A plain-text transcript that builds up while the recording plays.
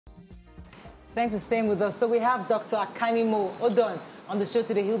Thanks for staying with us. So we have Dr. Akanimo Odon on the show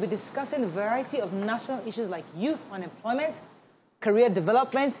today. He'll be discussing a variety of national issues like youth unemployment, career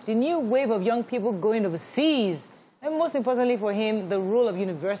development, the new wave of young people going overseas, and most importantly for him, the role of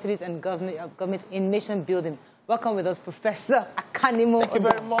universities and government in nation building. Welcome with us, Professor Akanimo Odon. Thank you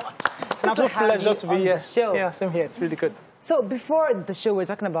very much. It's an absolute pleasure to be here. Yeah, same here. It's really good. So before the show, we're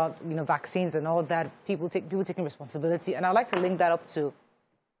talking about vaccines and all that, people taking responsibility, and I'd like to link that up to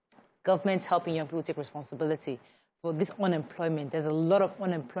government helping young people take responsibility for this unemployment. There's a lot of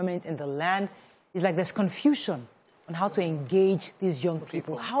unemployment in the land. It's like there's confusion on how to engage these young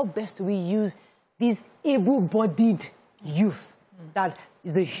people. How best do we use these able-bodied youth that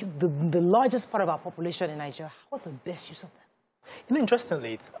is the largest part of our population in Nigeria? What's the best use of them?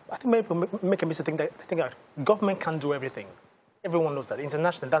 Interestingly, I think many people make a mistake think that government can't do everything. Everyone knows that.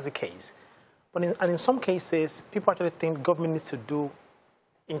 Internationally, that's the case. But in some cases, people actually think government needs to do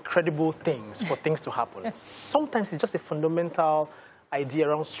incredible things for things to happen. Sometimes it's just a fundamental idea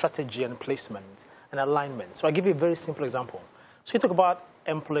around strategy and placement and alignment. So I'll give you a very simple example. So you talk about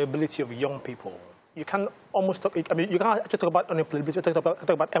employability of young people. You can almost talk, I mean, you can't actually talk about unemployability, you talk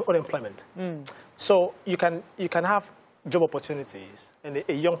about unemployment. So you can have job opportunities, and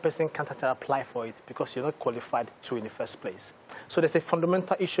a young person can't actually apply for it because you're not qualified to in the first place. So there's a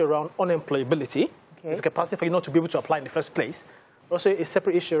fundamental issue around unemployability. There's a capacity for you not to be able to apply in the first place. Also a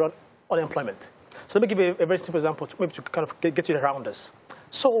separate issue around unemployment. So let me give you a very simple example to maybe to kind of get you around this.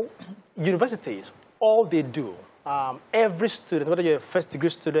 So universities, all they do, every student, whether you're a first degree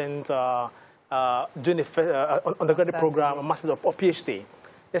student, doing an undergraduate program, a master's or PhD,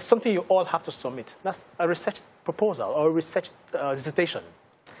 there's something you all have to submit. That's a research proposal or a research dissertation.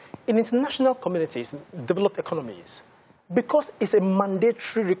 In international communities, developed economies, because it's a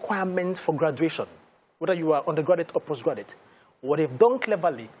mandatory requirement for graduation, whether you are undergraduate or postgraduate, what they've done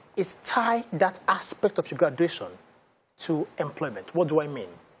cleverly is tie that aspect of your graduation to employment. What do I mean?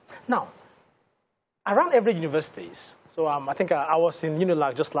 Now, around every universities, so I think I was in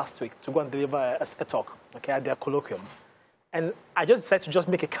Unilag just last week to go and deliver a talk, at their colloquium. And I just decided to just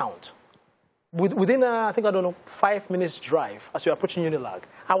make a count. Within, I think, 5 minutes drive as we were approaching Unilag,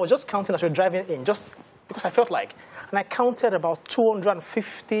 I was just counting as we were driving in, just because I felt like, and I counted about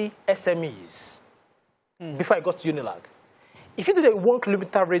 250 SMEs before I got to Unilag. If you do the 1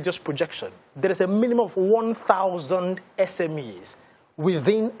 kilometer radius projection, there is a minimum of 1,000 SMEs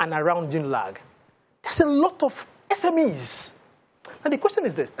within and around Unilag. There's a lot of SMEs. Now the question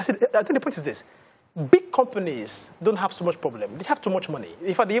is this, I think the point is this. Big companies don't have so much problem. They have too much money.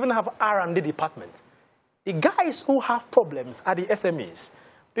 In fact, they even have R&D department. The guys who have problems are the SMEs.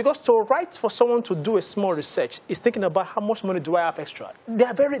 Because to write for someone to do a small research is thinking about how much money do I have extra. They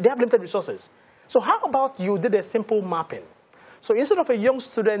have limited resources. So how about you did a simple mapping? So instead of a young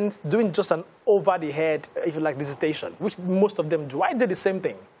student doing just an over-the-head, if you like, dissertation, which most of them do, I did the same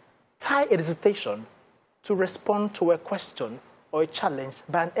thing. Tie a dissertation to respond to a question or a challenge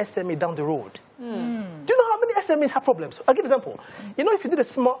by an SME down the road. Do you know how many SMEs have problems? I'll give an example. You know, if you did a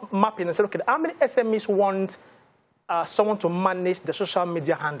small mapping and said, okay, how many SMEs want someone to manage the social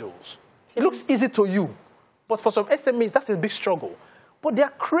media handles? It looks easy to you, but for some SMEs, that's a big struggle. But there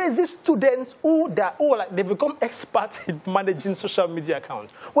are crazy students they become experts in managing social media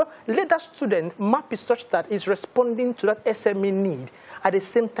accounts. Well, let that student map it such that it's responding to that SME need, at the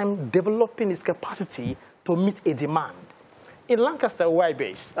same time developing its capacity to meet a demand. In Lancaster, where I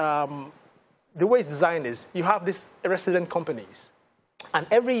base, the way it's designed is you have these resident companies. And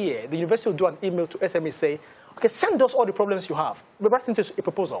every year, the university will do an email to SME say, okay, send us all the problems you have. We're writing to a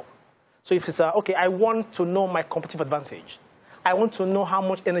proposal. So if it's, okay, I want to know my competitive advantage. I want to know how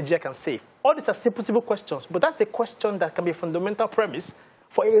much energy I can save. All these are simple questions, but that's a question that can be a fundamental premise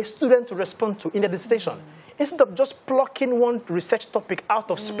for a student to respond to in a dissertation. Instead of just plucking one research topic out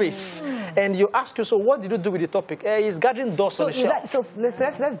of space, and you ask you, so what did you do with the topic? It's gathering dust on the shelf. So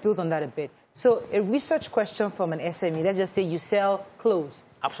let's build on that a bit. So a research question from an SME, let's just say you sell clothes.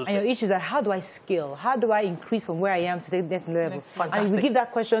 Absolutely. And your issue is that how do I scale? How do I increase from where I am to the next level? Fantastic. And we give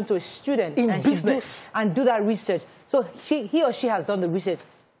that question to a student in business and do that research. So he or she has done the research.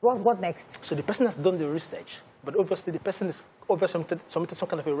 What next? So the person has done the research, but obviously the person is submitted some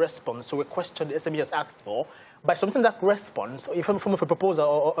kind of a response to a question the SME has asked for. By submitting that response, or in form of a proposal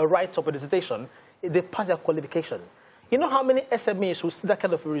or a write-up or dissertation, they pass their qualification. You know how many SMEs will see that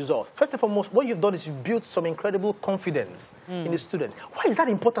kind of a result? First and foremost, what you've done is you've built some incredible confidence in the student. Why is that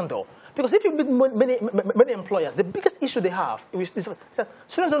important, though? Because if you meet many employers, the biggest issue they have is that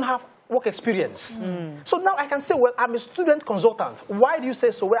students don't have work experience. So now I can say, well, I'm a student consultant. Why do you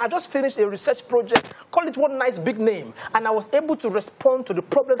say so? Well, I just finished a research project, call it one nice big name, and I was able to respond to the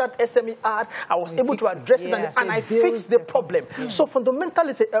problem that SME had. I was able to address it, and I fixed the problem. So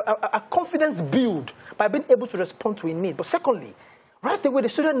fundamentally, it's a confidence build by being able to respond to a need. But secondly, right away, the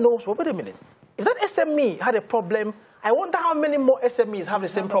student knows, well, wait a minute, if that SME had a problem, I wonder how many more SMEs have the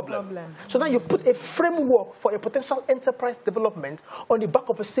same problem. So now you put a framework for a potential enterprise development on the back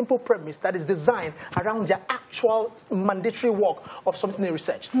of a simple premise that is designed around their actual mandatory work of something in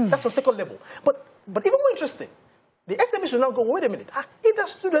research. That's the second level. But even more interesting, the SME should now go, wait a minute, if the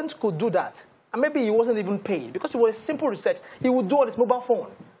student could do that, and maybe he wasn't even paid, because it was a simple research, he would do on his mobile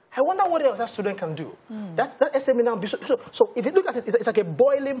phone. I wonder what else that student can do. That SME now, so if you look at it, it's like a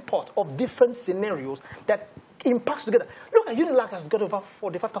boiling pot of different scenarios that impacts together. Look at UNILAG has got over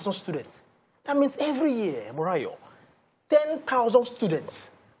 45,000 students. That means every year, Morayo, 10,000 students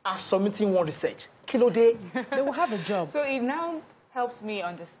are submitting one research. Kilo day, they will have a job. So it now helps me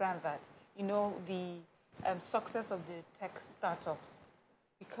understand that, you know, the success of the tech startups,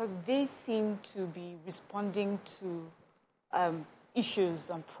 because they seem to be responding to issues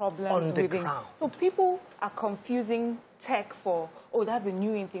and problems within. So people are confusing tech for, oh, that's the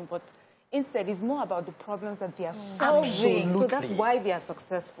new thing, but instead it's more about the problems that they are solving. Absolutely. So that's why they are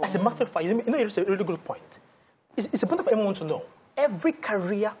successful. As a matter of fact, you know, it's a really good point. It's important for everyone to know. Every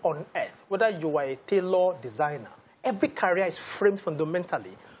career on earth, whether you are a tailor, designer, every career is framed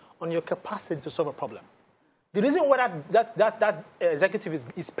fundamentally on your capacity to solve a problem. The reason why that executive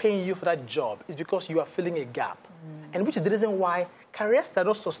is paying you for that job is because you are filling a gap. And which is the reason why careers that are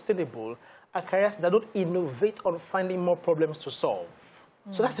not sustainable are careers that don't innovate on finding more problems to solve.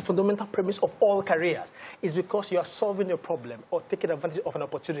 So that's the fundamental premise of all careers. It's because you are solving a problem or taking advantage of an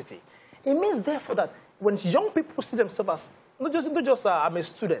opportunity. It means, therefore, that when young people see themselves as, not just I'm a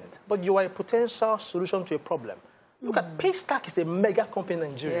student, but you are a potential solution to a problem. Look at Paystack is a mega company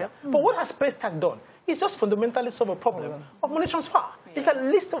in Nigeria. But what has Paystack done? It's just fundamentally solve a problem of money transfer. It's a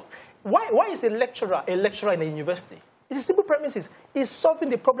list of, why is a lecturer in a university? It's a simple premise. It's solving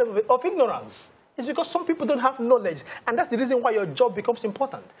the problem of ignorance. It's because some people don't have knowledge, and that's the reason why your job becomes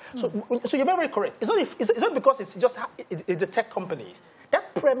important. So you're very, very correct. It's not because it's just the tech companies.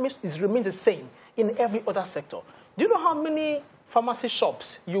 That premise remains the same in every other sector. Do you know how many pharmacy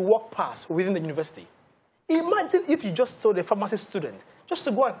shops you walk past within the university? Imagine if you just saw the pharmacy student, just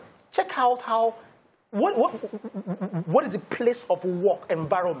to go and check out what is the place of work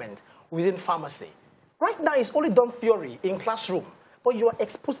environment within pharmacy. Right now, it's only done theory in classroom, but you are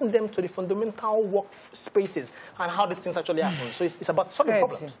exposing them to the fundamental work spaces and how these things actually happen. So it's about solving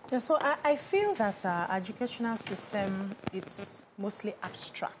problems. Yeah, so I feel that our educational system, it's mostly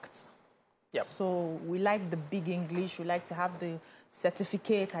abstract. Yep. So we like the big English, we like to have the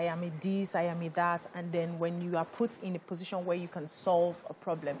certificate, I am a this, I am a that, and then when you are put in a position where you can solve a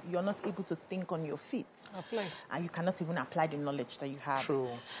problem, you're not able to think on your feet. And you cannot even apply the knowledge that you have. True.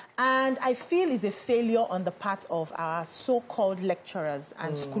 And I feel it's a failure on the part of our so-called lecturers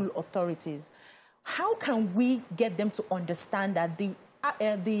and school authorities. How can we get them to understand that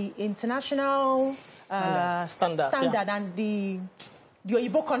the international standard and the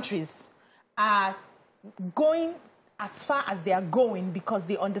Oyibo countries are going as far as they are going because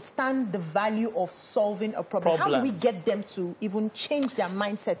they understand the value of solving a problem? How do we get them to even change their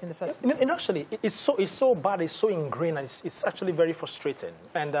mindset in the first place? And actually, it's so bad, it's so ingrained, and it's actually very frustrating.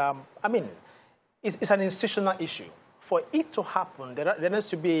 And I mean, it's an institutional issue. For it to happen, there needs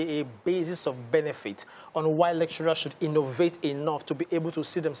to be a basis of benefit on why lecturers should innovate enough to be able to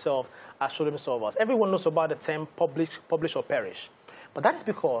see themselves as problem solvers. Everyone knows about the term publish or perish. But that is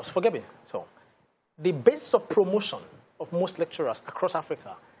because, forgive me, so the basis of promotion of most lecturers across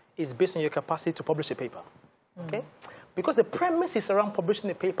Africa is based on your capacity to publish a paper, okay? Because the premise is around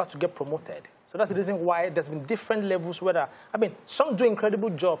publishing a paper to get promoted. So that's the reason why there's been different levels whether, I mean, some do an incredible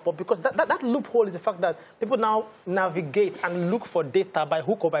job, but because that loophole is the fact that people now navigate and look for data by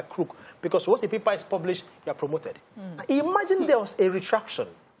hook or by crook, because once the paper is published, you're promoted. Imagine there was a retraction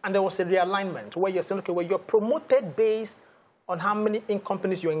and there was a realignment where you're saying, okay, well, you're promoted based on how many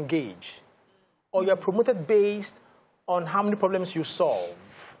companies you engage, or you're promoted based on how many problems you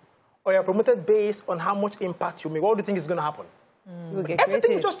solve, or you're promoted based on how much impact you make. What do you think is going to happen?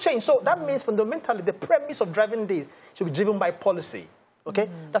 Everything will just change. So that means fundamentally the premise of driving this should be driven by policy. Okay?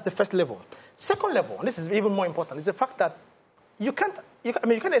 That's the first level. Second level, and this is even more important, is the fact that you can't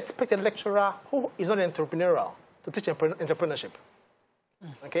expect a lecturer who is not entrepreneurial to teach entrepreneurship.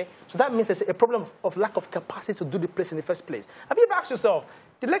 Okay? So that means there's a problem of lack of capacity to do the place in the first place. Have you ever asked yourself,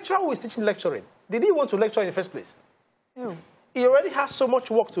 the lecturer who is teaching lecturing, did he want to lecture in the first place? He already has so much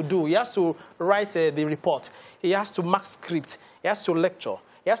work to do. He has to write the report. He has to mark script. He has to lecture.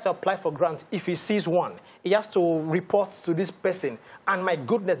 He has to apply for grant if he sees one. He has to report to this person. And my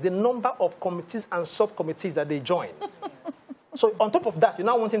goodness, the number of committees and subcommittees that they join. So on top of that, you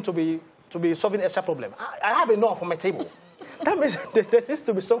now want him to be solving extra problem. I have enough on my table. That means there needs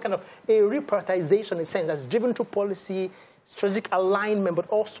to be some kind of a reprioritization in a sense that's driven through policy, strategic alignment, but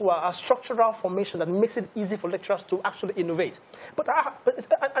also a structural formation that makes it easy for lecturers to actually innovate. But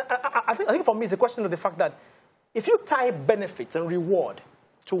I think for me, it's a question of the fact that if you tie benefits and reward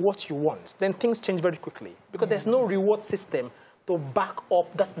to what you want, then things change very quickly because there's no reward system to back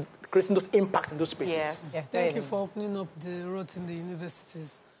up that's creating those impacts in those spaces. Yes. Yeah, Thank you for opening up the roads in the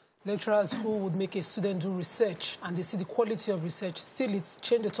universities. Lecturers who would make a student do research and they see the quality of research, still it's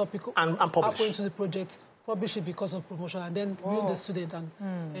change the topic and publish. Halfway into the project, publish it because of promotion, and then ruin the student and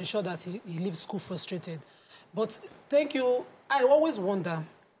ensure that he leaves school frustrated. But thank you. I always wonder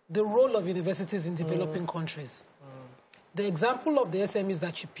the role of universities in developing countries. The example of the SMEs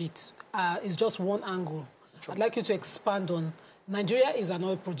that you picked is just one angle. Sure. I'd like you to expand on. Nigeria is an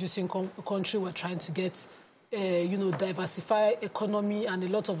oil-producing country. We're trying to get, diversify economy and a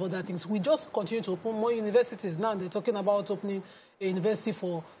lot of other things. We just continue to open more universities. Now they're talking about opening a university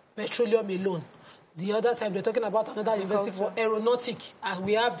for petroleum alone. The other time they're talking about another university for aeronautic. And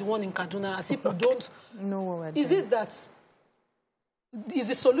we have the one in Kaduna. As if we don't know what we're doing. Is it that is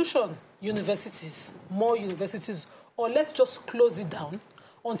the solution universities, more universities, or let's just close it down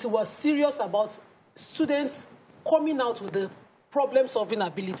until we're serious about students coming out with the problem-solving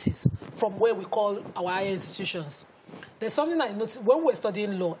abilities from where we call our higher institutions? There's something I noticed when we're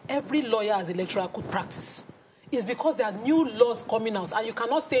studying law, every lawyer as a lecturer could practice. It's because there are new laws coming out, and you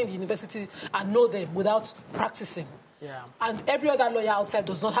cannot stay in the university and know them without practicing. Yeah. And every other lawyer outside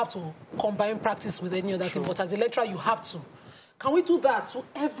does not have to combine practice with any other thing, but as a lecturer, you have to. Can we do that to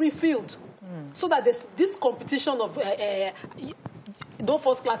every field? So that there's this competition of no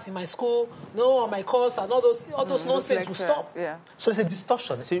first class in my school, no on my course, and all those nonsense will stop. Yeah. So it's a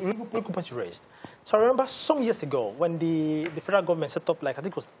distortion. It's a really good point you raised. So I remember some years ago when the federal government set up, like, I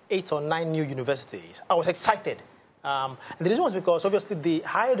think it was 8 or 9 new universities. I was excited. And the reason was because, obviously, the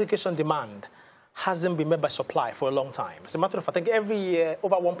higher education demand hasn't been met by supply for a long time. As a matter of fact, I think every year,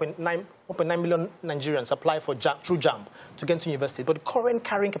 over 1.9 million Nigerians apply for through JAMB to get into university. But the current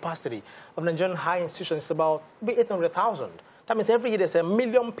carrying capacity of Nigerian higher institutions is about 800,000. That means every year there's 1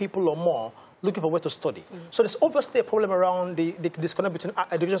 million people or more looking for where to study. So there's obviously a problem around the disconnect between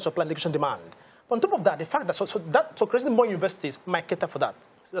education supply and education demand. But on top of that, the fact that so creating more universities might cater for that.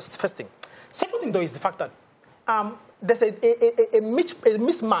 So that's the first thing. Second thing, though, is the fact that there's a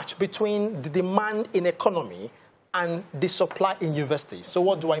mismatch between the demand in economy and the supply in universities. So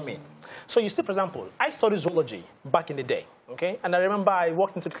what do I mean? So you see, for example, I studied zoology back in the day, okay? And I remember I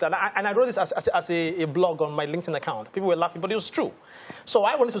walked into the class, and I wrote this as a blog on my LinkedIn account. People were laughing, but it was true. So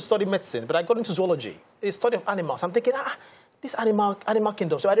I wanted to study medicine, but I got into zoology, the study of animals. I'm thinking, this animal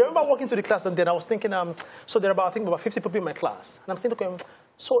kingdom. So I remember walking to the class, and then I was thinking, so there are about 50 people in my class. And I'm thinking,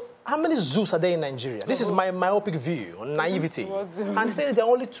 so how many zoos are there in Nigeria? This is my myopic view on naivety. And they say there are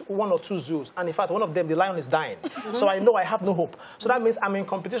only 1 or 2 zoos. And in fact, one of them, the lion is dying. So I know I have no hope. So that means I'm in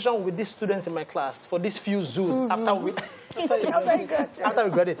competition with these students in my class for these few zoos after we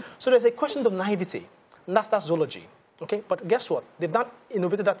graduate. So there's a question of naivety. And that's zoology. Okay? But guess what? They've not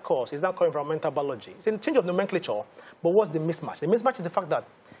innovated that course. It's now called environmental biology. It's a change of nomenclature. But what's the mismatch? The mismatch is the fact that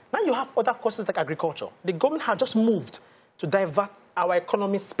now you have other courses like agriculture. The government has just moved to divert our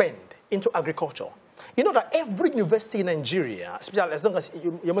economy spend into agriculture. You know that every university in Nigeria, especially as long as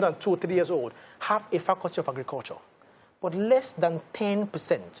you're more than 2 or 3 years old, have a faculty of agriculture. But less than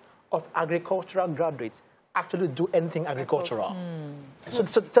 10% of agricultural graduates actually do anything agricultural. So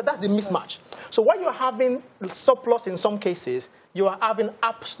that's the mismatch. So while you're having surplus in some cases, you are having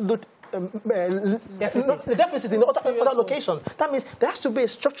absolute deficit in other locations. That means there has to be a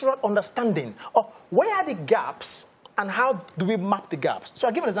structural understanding of where are the gaps and how do we map the gaps. So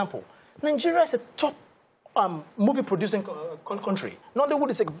I'll give an example. Nigeria is a top movie-producing country. Nollywood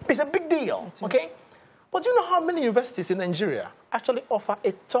is a big deal, okay? But do you know how many universities in Nigeria actually offer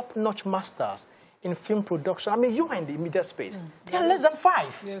a top-notch master's in film production? I mean, you are in the media space. There are less than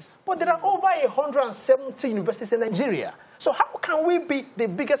 5. Yes. But there are over 170 universities in Nigeria. So how can we be the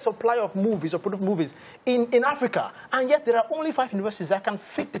biggest supplier of movies or product movies in Africa? And yet there are only 5 universities that can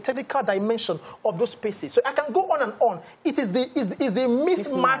fit the technical dimension of those spaces. So I can go on and on. It is the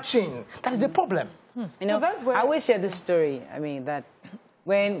mismatching that is the problem. You know, I always share this story. I mean, that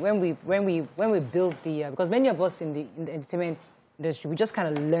when we built the because many of us in the entertainment industry, we just kind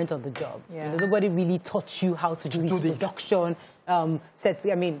of learned on the job. Yeah. You know, nobody really taught you how to do this production sets.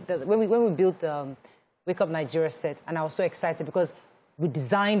 I mean, when we built the Wake Up Nigeria set, and I was so excited because we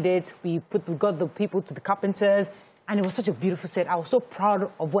designed it, we got the people to the carpenters, and it was such a beautiful set. I was so proud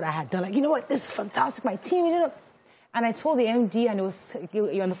of what I had done. Like, you know what, this is fantastic, my team, you know. And I told the MD, and he was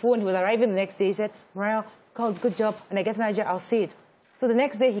on the phone, he was arriving the next day, he said, Mariah, good job, when I get to Nigeria, I'll see it. So the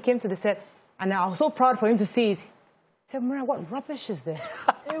next day, he came to the set, and I was so proud for him to see it. He said, Mariah, what rubbish is this?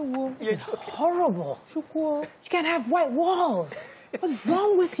 This is horrible. You can't have white walls. What's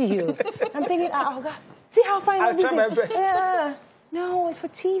wrong with you? I'm thinking, oh, God, see how fine I'll try my best. Yeah. No, it's for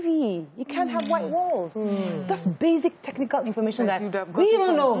TV. You can't have white walls. That's basic technical information that we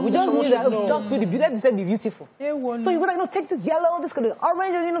don't know. We just knew that. Just do the beauty. Let's be beautiful. So you were like, no, take this yellow, this color,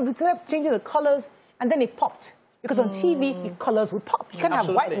 orange, you know, changing the colors, and then it popped. Because on TV, the colors would pop. You can't have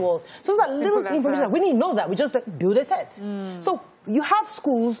white walls. So that little information, we didn't know that. We just build a set. So you have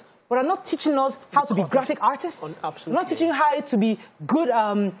schools but are not teaching us how to be graphic artists. Absolutely. Not teaching how to be good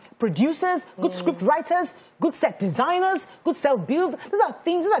producers, good script writers, good set designers, good self-build. These are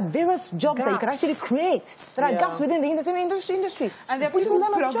things, these are various jobs that you can actually create that are gaps within the industry. And there are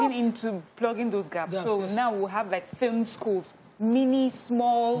people plugging those gaps. Yes, so now we'll have like film schools,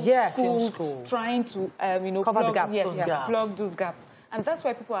 small schools trying to, cover the gap. Plug those gaps. And that's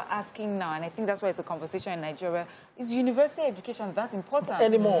why people are asking now, and I think that's why it's a conversation in Nigeria, is university education that important?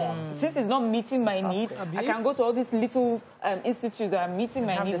 Anymore. Since it's not meeting my needs, I can go to all these little institutes that are meeting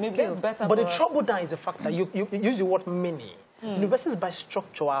my needs. Maybe it's better. But the trouble now is the fact that you use the word many. Universities by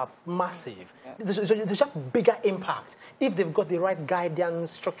structure are massive. They have bigger impact if they've got the right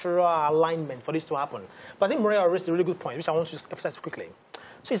guidance, structural alignment for this to happen. But I think Maria raised a really good point, which I want to emphasize quickly.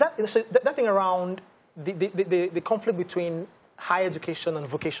 So is that thing around the conflict between higher education and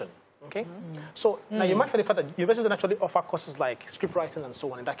vocation, okay? So now you might find the fact that universities don't actually offer courses like script writing and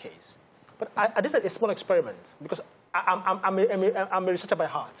so on in that case. But I did a small experiment because I'm a researcher by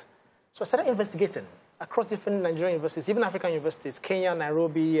heart. So I started investigating across different Nigerian universities, even African universities, Kenya,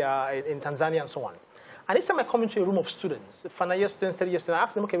 Nairobi, in Tanzania, and so on. And each time I come into a room of students, final year students, third year students, I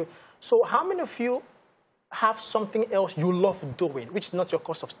ask them, okay, so how many of you have something else you love doing, which is not your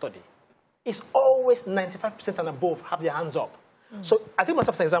course of study? It's always 95% and above have their hands up. So I take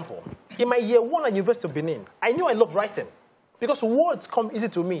myself as an example. In my year one at University of Benin, I knew I loved writing because words come easy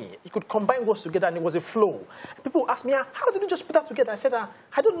to me. You could combine words together and it was a flow. People ask me, how did you just put that together? I said,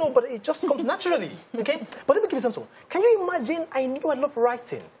 I don't know, but it just comes naturally, okay? But let me give you an example. Can you imagine I knew I loved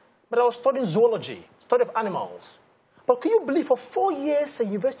writing, but I was studying zoology, study of animals. But can you believe for 4 years at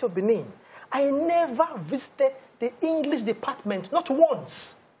University of Benin, I never visited the English department, not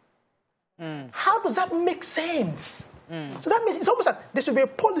once. How does that make sense? So that means it's almost like there should be a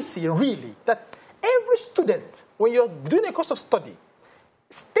policy, really, that every student, when you're doing a course of study,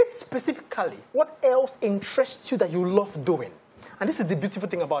 state specifically what else interests you that you love doing. And this is the beautiful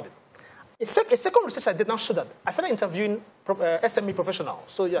thing about it. A second research I did now showed that I started interviewing SME professionals,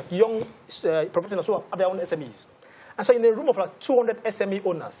 so young professionals who have their own SMEs. And so in a room of like 200 SME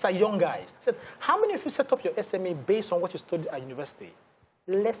owners, so young guys, I said, how many of you set up your SME based on what you studied at university?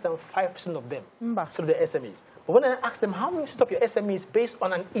 Less than 5% of them studied their SMEs. But when I asked them, how many set up your SMEs based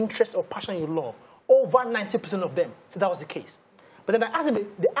on an interest or passion you love, over 90% of them said that was the case. But then I asked them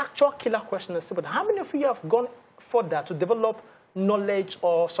the actual killer question. I said, but how many of you have gone further to develop knowledge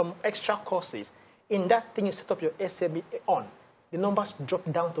or some extra courses in that thing you set up your SME on? The numbers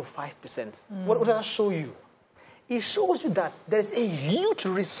dropped down to 5%. What does that show you? It shows you that there's a huge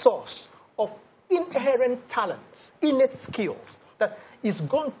resource of inherent talents, innate skills that is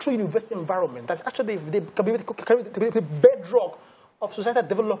gone through university environment. That's actually the bedrock of societal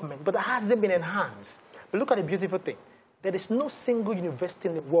development, but it hasn't been enhanced. But look at the beautiful thing. There is no single university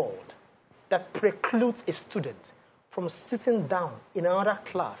in the world that precludes a student from sitting down in another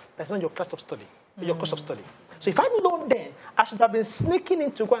class that's not your class of study, your course of study. So if I'd known then, I should have been sneaking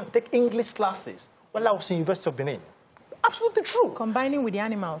in to go and take English classes while I was in University of Benin. Absolutely true. Combining with the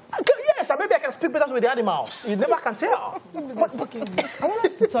animals. Yes, maybe I can speak better with the animals. You never can tell. I want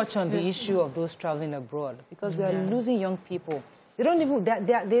us to touch on the issue of those traveling abroad because we are losing young people. They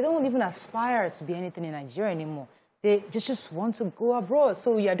don't even aspire to be anything in Nigeria anymore. They just want to go abroad.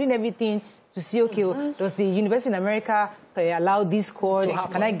 So you are doing everything to see, okay, does the university in America allow this course?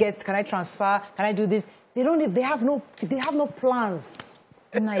 Can I transfer? Can I do this? They have no plans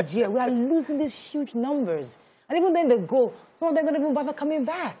in Nigeria. We are losing these huge numbers. And even then they go, some of them don't even bother coming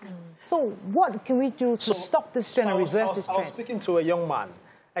back. So what can we do to stop this trend and reverse this trend? I was speaking to a young man,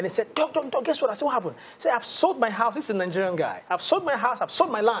 And he said, Doc, guess what? I said, what happened? He said, I've sold my house. This is a Nigerian guy. I've sold my house. I've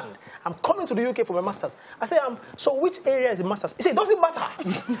sold my land. I'm coming to the UK for my master's. I said, so which area is the master's? He said, it doesn't matter.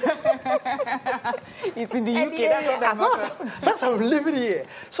 It's in the UK. That's what matters. That's how I'm living here.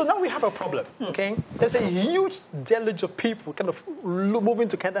 So now we have a problem, okay? There's a huge deluge of people kind of moving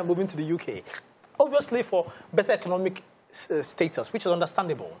to Canada and moving to the UK. Obviously for better economic status, which is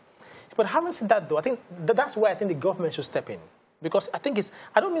understandable. But having said that, though, I think that's where I think the government should step in. Because I think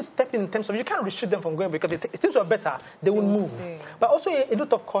I don't mean step in terms of, you can't restrict them from going, because if things are better, they will move. But also a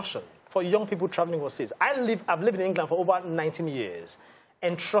note of caution for young people traveling overseas. I've lived in England for over 19 years.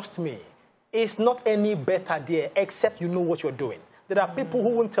 And trust me, it's not any better there, except you know what you're doing. There are people who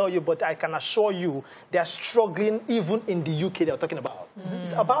won't tell you, but I can assure you they are struggling even in the UK they're talking about.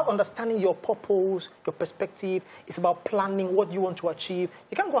 It's about understanding your purpose, your perspective. It's about planning what you want to achieve.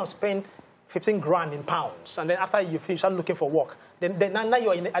 You can't go and spend 15 grand in pounds, and then after you finish, start looking for work. Then now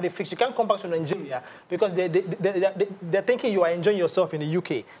you're at a fix. You can't come back to Nigeria because they're thinking you are enjoying yourself in the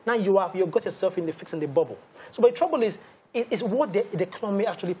UK. Now you've got yourself in the fix and the bubble. So, but the trouble is, it's what the economy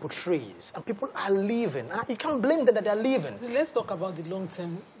actually portrays, and people are leaving. You can't blame them that they're leaving. Let's talk about the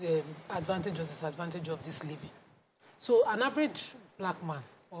long-term advantage or disadvantage of this leaving. So, an average black man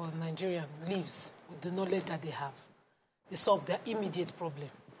or Nigerian leaves with the knowledge that they have. They solve their immediate problem.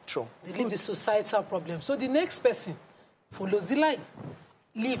 True. They leave the societal problem. So the next person follows the line.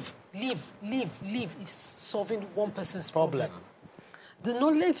 Leave is solving one person's problem. The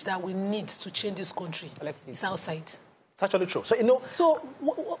knowledge that we need to change this country is outside. It's actually true. So, you know... So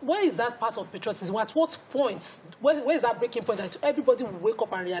where is that part of patriotism? At what point, where is that breaking point that everybody will wake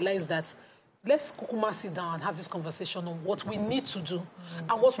up and realize that let's kukuma sit down and have this conversation on what we need to do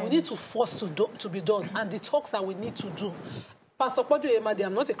and what we need to force to be done and the talks that we need to do. Pastor Kwadwo Emadi,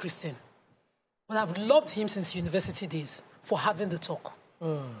 I'm not a Christian, but I've loved him since university days for having the talk,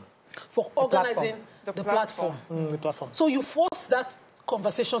 for organizing the platform. The platform. So you force that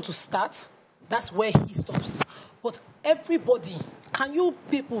conversation to start, that's where he stops. But everybody, can you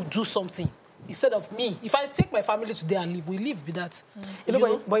people do something instead of me? If I take my family today and leave, we leave with that. You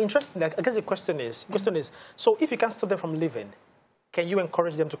know, but interesting, I guess the question is, so if you can't stop them from leaving, can you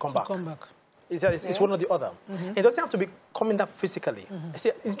encourage them to come back? It's one or the other. It doesn't have to be coming down physically.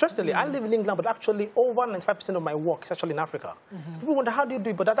 See, interestingly, I live in England, but actually over 95% of my work is actually in Africa. People wonder, how do you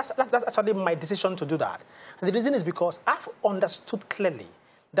do it? But that's actually my decision to do that. And the reason is because I've understood clearly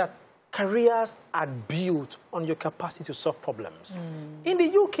that careers are built on your capacity to solve problems. In the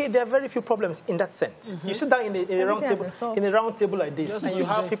UK, there are very few problems in that sense. You sit down in a round table like this, and you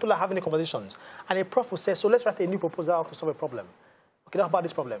have people are having the conversations. And a prof will say, so let's write a new proposal to solve a problem. Okay, how about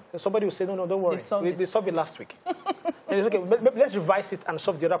this problem? And somebody will say, no, don't worry. They solved it last week. And it's okay, but let's revise it and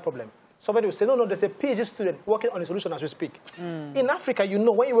solve the other problem. Somebody will say, no, there's a PhD student working on a solution as we speak. In Africa, you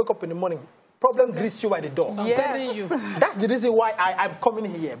know, when you wake up in the morning, problem greets you by the door. I'm telling you. That's the reason why I'm coming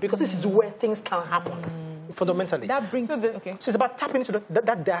here, because this is where things can happen, fundamentally. That brings... So it's about tapping into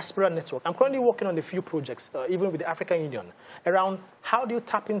that diaspora network. I'm currently working on a few projects, even with the African Union, around how do you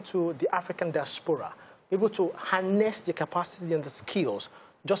tap into the African diaspora, able to harness the capacity and the skills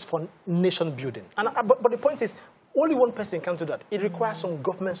just for nation building. And but the point is, only one person can do that. It requires some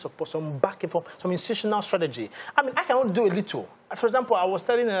government support, some backing, some institutional strategy. I mean, I cannot do a little. For example, I was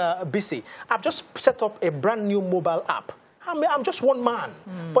telling BC, I've just set up a brand new mobile app. I'm just one man.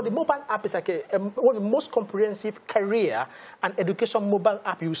 But the mobile app is like one of the most comprehensive career and education mobile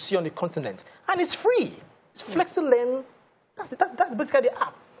app you see on the continent. And it's free. It's FlexiLearn. That's basically the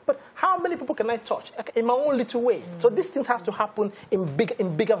app. But how many people can I touch in my own little way? So these things have to happen in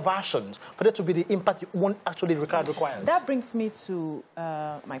bigger versions for there to be the impact one actually requires. That brings me to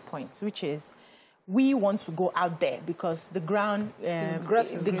my point, which is we want to go out there because the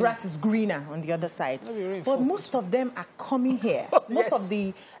grass is greener on the other side. But most of them are coming here. Most of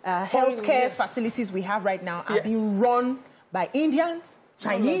the healthcare facilities we have right now are being run by Indians,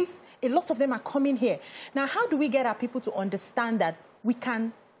 Chinese. A lot of them are coming here. Now, how do we get our people to understand that we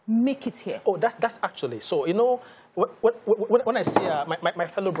can make it here? Oh, that's actually, so, you know, when I see my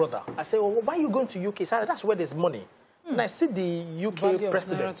fellow brother, I say, well, why are you going to UK? So that's where there's money. And I see the UK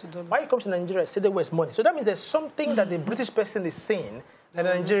president. Why you come to Nigeria? I say there's money. So that means there's something that the British president is saying that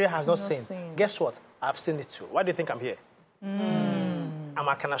Nigeria has not seen. Guess what? I've seen it too. Why do you think I'm here? And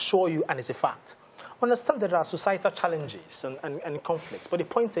I can assure you, and it's a fact. Understand there are societal challenges and conflicts. But the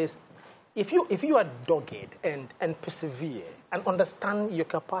point is, if you are dogged and persevere and understand your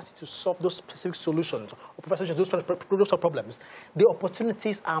capacity to solve those specific solutions or those problems, the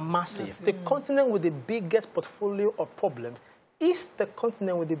opportunities are massive. The continent with the biggest portfolio of problems is the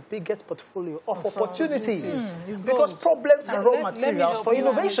continent with the biggest portfolio of opportunities. Because problems are raw materials for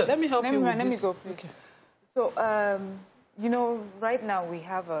innovation. Let me help you with Let me this. go, please. Okay. So, you know, right now we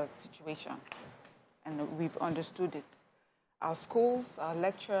have a situation, and we've understood it. Our schools, our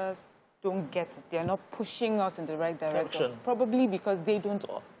lecturers don't get it. They're not pushing us in the right direction. Probably because they don't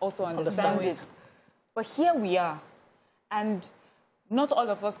also understand it. But here we are, and not all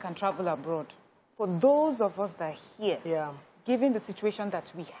of us can travel abroad. For those of us that are here, given the situation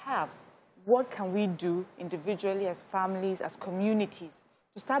that we have, what can we do individually, as families, as communities,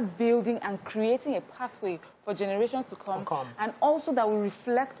 to start building and creating a pathway for generations to come, and also that will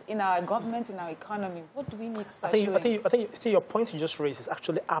reflect in our government, in our economy? What do we need to start doing? I think your point you just raised is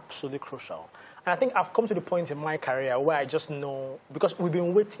actually absolutely crucial. And I think I've come to the point in my career where I just know, because we've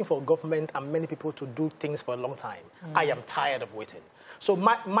been waiting for government and many people to do things for a long time. I am tired of waiting. So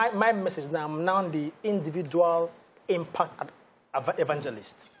my message now, I'm now the individual impact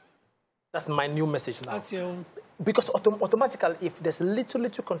evangelist. That's my new message now. That's your own. Because automatically, if there's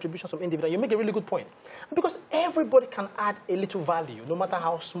little contributions from individual, you make a really good point. Because everybody can add a little value, no matter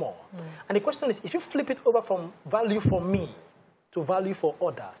how small. And the question is, if you flip it over from value for me to value for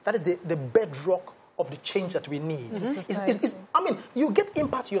others, that is the bedrock of the change that we need. I mean, you get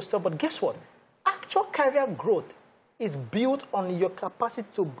impact yourself, but guess what? Actual career growth is built on your capacity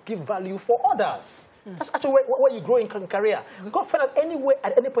to give value for others. That's actually where you grow in career. God forbid anywhere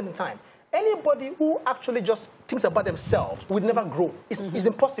at any point in time. Anybody who actually just thinks about themselves will never grow. It's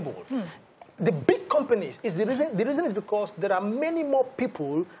impossible. The big companies, the reason is because there are many more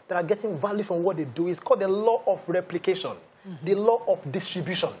people that are getting value from what they do. It's called the law of replication, the law of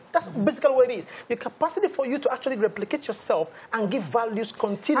distribution. That's basically what it is. The capacity for you to actually replicate yourself and give values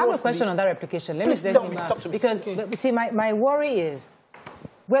continuously. I have a question on that replication. Let me say something. Because, see, my worry is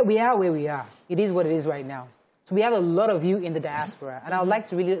where we are. It is what it is right now. So we have a lot of you in the diaspora, and I would like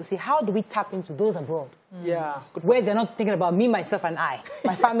to really see, how do we tap into those abroad? Where they're not thinking about me, myself, and I.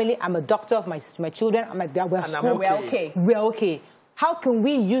 My family, I'm a doctor, my children, we're okay. How can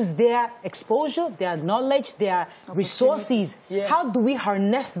we use their exposure, their knowledge, their resources? How do we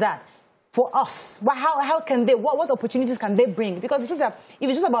harness that for us? How can they, what opportunities can they bring? Because if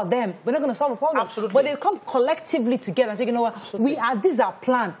it's just about them, we're not going to solve a problem. But they come collectively together and say, you know what, this is our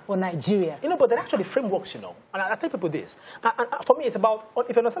plan for Nigeria. You know, but they're actually frameworks, you know. And I tell people this. And for me, it's about,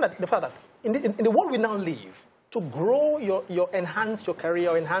 if you understand the fact that in the world we now live, to grow enhance your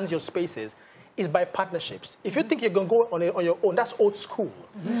career or enhance your spaces, is by partnerships. If you think you're going to go on your own, that's old school.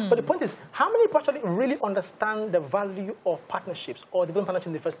 But the point is, how many people actually really understand the value of partnerships or developing partnerships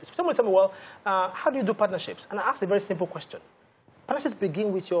in the first place? Someone will tell me, well, how do you do partnerships? And I ask a very simple question. Partnerships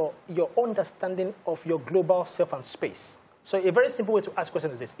begin with your understanding of your global self and space. So a very simple way to ask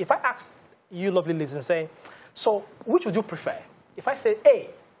questions is this. If I ask you lovely ladies and say, so which would you prefer? If I say A,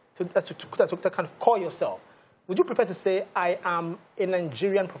 to kind of call yourself, would you prefer to say, I am a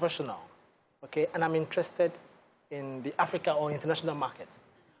Nigerian professional? Okay, and I'm interested in the Africa or international market?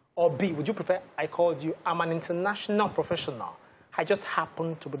 Or B, would you prefer I called you, I'm an international professional. I just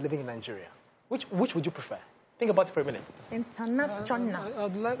happen to be living in Nigeria. Which would you prefer? Think about it for a minute. International.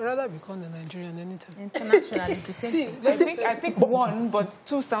 I'd rather become a Nigerian anytime. International is the same. See, I pick one, but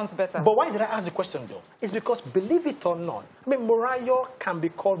two sounds better. But why did I ask the question, though? It's because, believe it or not, I mean, Morayo can be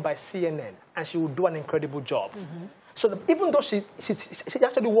called by CNN, and she will do an incredible job. So even though she's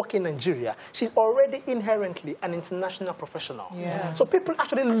actually working in Nigeria, she's already inherently an international professional. So people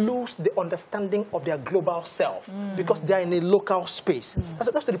actually lose the understanding of their global self because they are in a local space.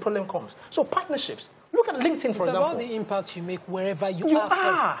 That's where the problem comes. So partnerships. Look at LinkedIn, for example. It's about the impact you make wherever you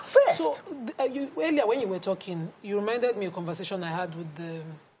are first. So earlier when you were talking, you reminded me of a conversation I had with the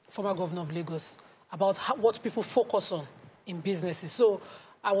former governor of Lagos about what people focus on in businesses. So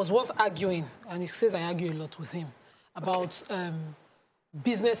I was once arguing, and he says I argue a lot with him, about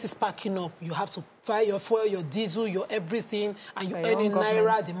businesses packing up. You have to buy your fuel, your diesel, your everything, and you earn in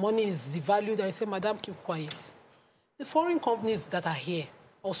Naira. The money is devalued. I say, Madam, keep quiet. The foreign companies that are here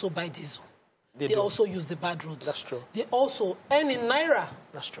also buy diesel. They also use the bad roads. That's true. They also earn in Naira.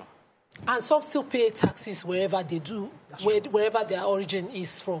 That's true. And some still pay taxes wherever they do, wherever their origin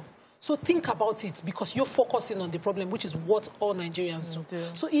is from. So think about it, because you're focusing on the problem, which is what all Nigerians do.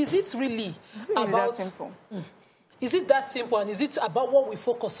 So is it really about... that simple? Is it that simple, and is it about what we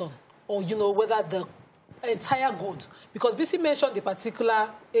focus on? Or, you know, whether the entire good? Because BC mentioned the particular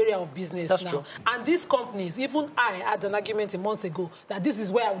area of business. That's true. And these companies, even I had an argument a month ago that this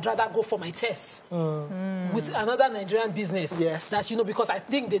is where I would rather go for my tests with another Nigerian business. That, you know, because I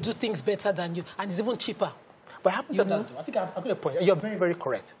think they do things better than you, and it's even cheaper. But happens that, I think I've got a point. You're very, very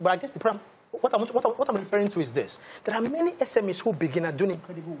correct. But I guess the problem, what I'm referring to is this. There are many SMEs who begin at doing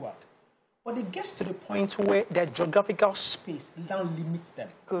incredible work. But it gets to the point where their geographical space now limits them.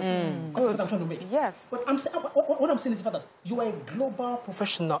 Good. That's what I'm trying to make. Yes. But what I'm saying is that you are a global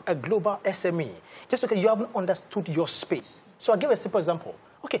professional, a global SME. Just because you haven't understood your space. So I'll give a simple example.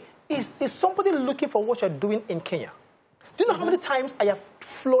 Okay, is somebody looking for what you're doing in Kenya? Do you know how many times I have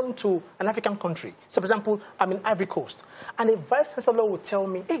flown to an African country? So, for example, I'm in Ivory Coast. And a vice chancellor will tell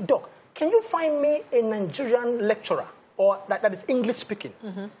me, hey, Doc, can you find me a Nigerian lecturer? Or that is English speaking,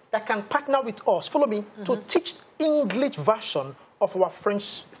 that can partner with us, follow me, to teach English version of our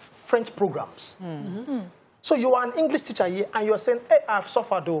French programs. So you are an English teacher here, and you're saying, hey, I've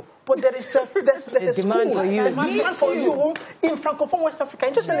suffered though, but there's a demand for you. Demand for you in Francophone West Africa.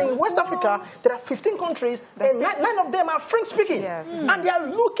 Interestingly, in West Africa, there are 15 countries, and 9 of them are French speaking. Yes. And they are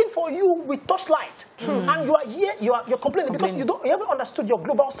looking for you with torchlight. And you are here, you're complaining because you haven't understood your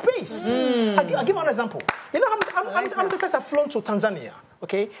global space. I'll give you an example. You know how many times I've flown to Tanzania,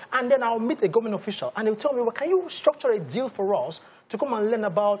 okay? And then I'll meet a government official, and they'll tell me, well, can you structure a deal for us to come and learn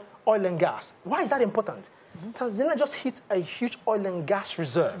about oil and gas? Why is that important? Tanzania just hit a huge oil and gas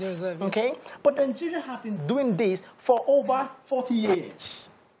reserve. Okay? Yes. But Nigeria have been doing this for over 40 years.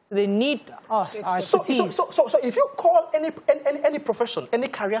 They need us, our cities. So if you call any profession, any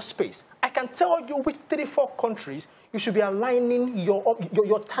career space, I can tell you which 3-4 countries you should be aligning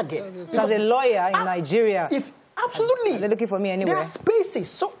your target. So as a lawyer in Nigeria, absolutely. They're looking for me anywhere. There are spaces.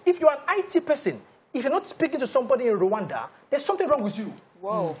 So if you're an IT person, if you're not speaking to somebody in Rwanda, there's something wrong with you.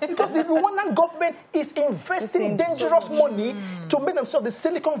 Whoa. Because the Rwandan government is investing dangerous money to make themselves the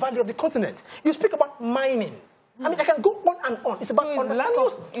Silicon Valley of the continent. You speak about mining. I mean, I can go on and on. It's about understanding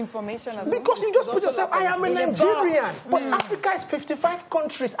lack of information. Because you just put yourself, I am a Nigerian. But Africa is 55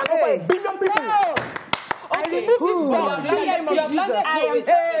 countries and over 1 billion people. Okay. I remove this box.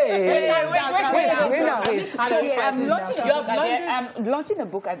 I'm launching a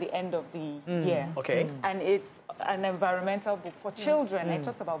book at the end of the year. Okay. And it's an environmental book for children. It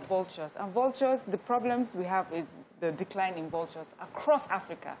talks about vultures. And vultures, the problems we have is the decline in vultures across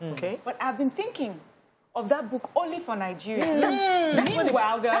Africa. Okay. But I've been thinking of that book only for Nigeria.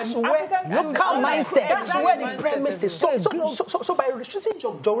 Meanwhile, the African local mindset. That's where the premise is. So by restricting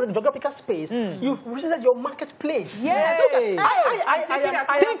your geographical space, you've restricted your marketplace. Yes. I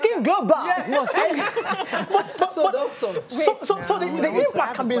am thinking global. Yes. So the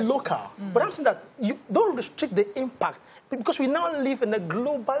impact can be local. But I'm saying that you don't restrict the impact. Because we now live in a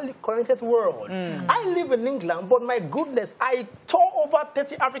globally connected world. I live in England, but my goodness, I tour over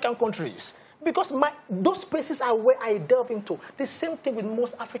 30 African countries. Because those spaces are where I delve into. The same thing with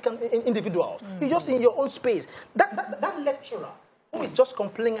most African individuals. You're just in your own space. That lecturer who is just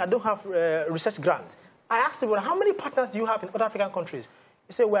complaining, I don't have research grant. I asked him, well, how many partners do you have in other African countries?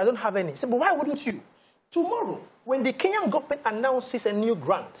 He said, well, I don't have any. He said, but why wouldn't you? Tomorrow, when the Kenyan government announces a new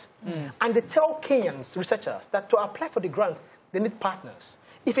grant, and they tell Kenyans researchers that to apply for the grant, they need partners.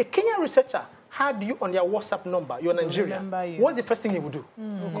 If a Kenyan researcher had you on their WhatsApp number, you're Nigerian, what's the first thing you would do?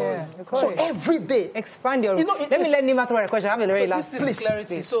 So every day, expand your... let me let Nima throw a question. I have a very last... This is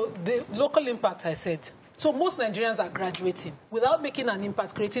clarity. So the local impact, I said. So most Nigerians are graduating without making an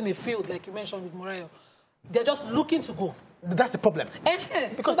impact, creating a field, like you mentioned with Morayo. They're just looking to go. That's the problem.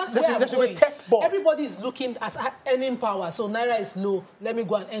 Because so that's where I'm going. Everybody is looking at earning power. So Naira is low. Let me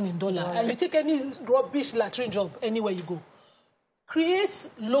go and earn in dollar. And you take any rubbish latrine job anywhere you go. Create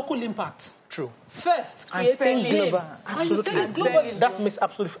local impact. True. First, create global. Absolutely. And you globally. That makes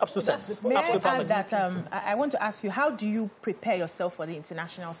absolute sense. May I add that I want to ask you, how do you prepare yourself for the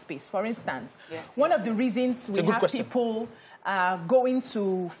international space? For instance, one of the reasons we have people going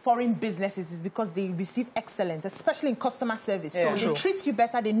to foreign businesses is because they receive excellence, especially in customer service. So they treat you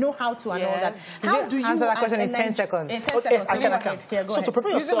better, they know how to and all that. How do you answer that question in 10 seconds? In 10 seconds. I can. So to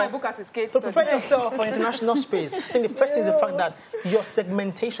prepare yourself, my book as a case study. To prepare yourself for international space, I think the first thing is the fact that your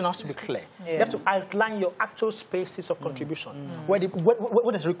segmentation has to be clear. You have to outline your actual spaces of contribution,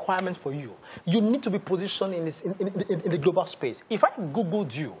 what is requirement for you. You need to be positioned in the global space. If I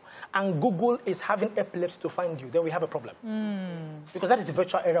Googled you, and Google is having epilepsy to find you, then we have a problem. Because that is the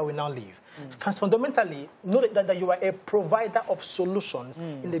virtual era we now live. Fundamentally, know that you are a provider of solutions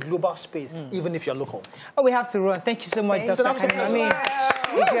in the global space, even if you're local. Oh, we have to run. Thank you so much, Dr. Akanimo.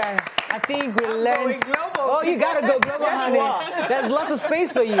 think we learned. global. Oh, you gotta go global, honey. There's lots of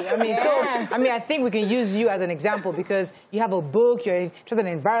space for you. I mean, I think we can use you as an example because you have a book, you're interested in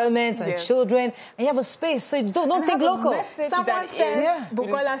environments and children, and you have a space. So don't think local. Someone says,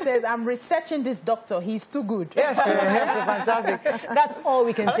 Bukola says, I'm researching this doctor. He's too good. Yes, fantastic. That's all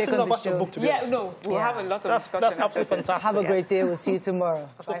we can take on the show. We'll have a lot of discussion. That's absolutely fantastic. Have a great day. We'll see you tomorrow.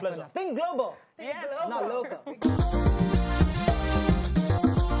 It's a pleasure. Think global. Yes. Not local.